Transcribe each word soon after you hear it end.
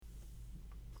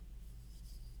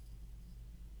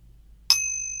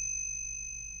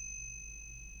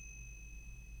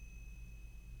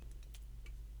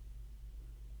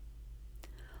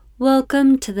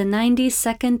Welcome to the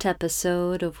 92nd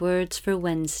episode of Words for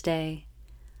Wednesday,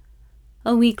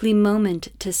 a weekly moment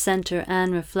to center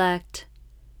and reflect.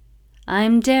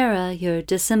 I'm Dara, your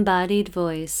disembodied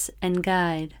voice and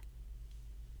guide.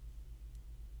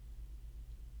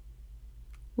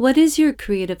 What is your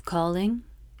creative calling?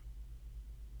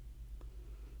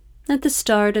 At the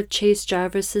start of Chase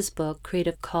Jarvis's book,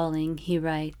 Creative Calling, he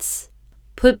writes,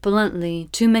 "Put bluntly,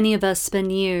 too many of us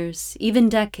spend years, even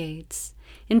decades,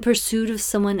 in pursuit of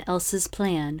someone else's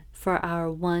plan for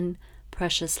our one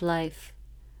precious life.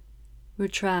 We're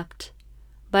trapped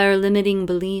by our limiting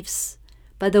beliefs,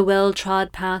 by the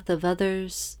well-trod path of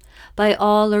others, by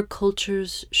all our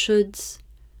culture's shoulds.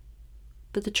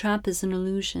 But the trap is an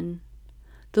illusion.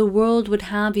 The world would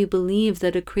have you believe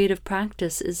that a creative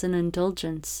practice is an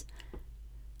indulgence,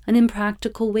 an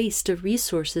impractical waste of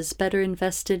resources better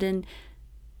invested in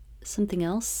something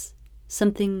else,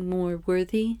 something more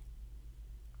worthy.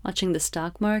 Watching the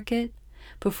stock market,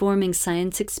 performing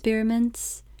science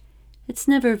experiments, it's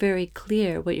never very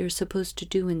clear what you're supposed to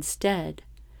do instead,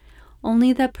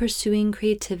 only that pursuing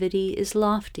creativity is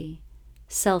lofty,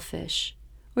 selfish,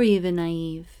 or even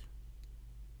naive.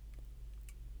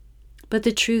 But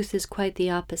the truth is quite the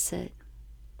opposite.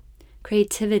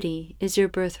 Creativity is your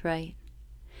birthright.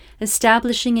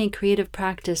 Establishing a creative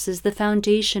practice is the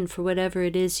foundation for whatever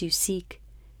it is you seek.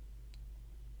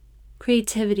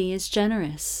 Creativity is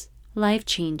generous,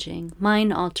 life-changing,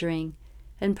 mind-altering,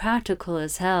 and practical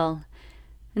as hell.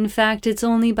 In fact, it's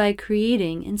only by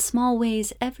creating in small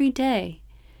ways every day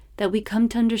that we come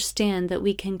to understand that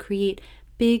we can create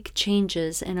big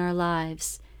changes in our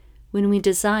lives when we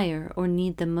desire or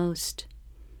need them most.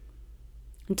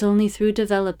 It's only through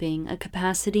developing a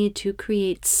capacity to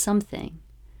create something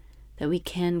that we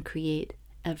can create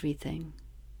everything.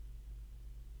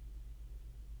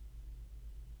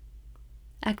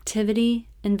 Activity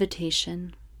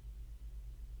invitation.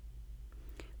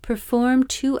 Perform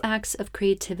 2 acts of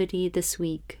creativity this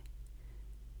week.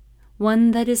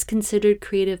 One that is considered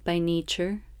creative by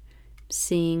nature,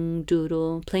 sing,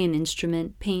 doodle, play an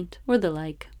instrument, paint, or the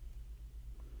like.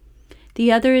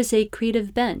 The other is a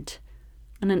creative bent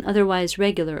on an otherwise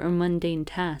regular or mundane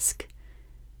task.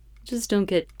 Just don't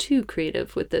get too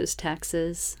creative with those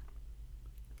taxes.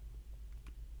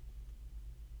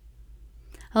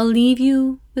 I'll leave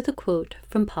you with a quote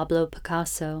from Pablo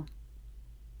Picasso.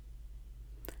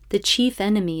 "The chief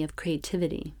enemy of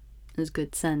creativity is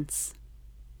good sense."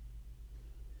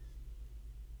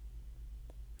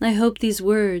 I hope these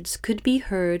words could be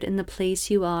heard in the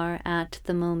place you are at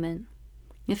the moment.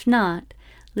 If not,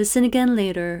 listen again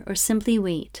later or simply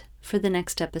wait for the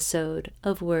next episode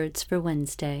of Words for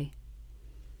Wednesday.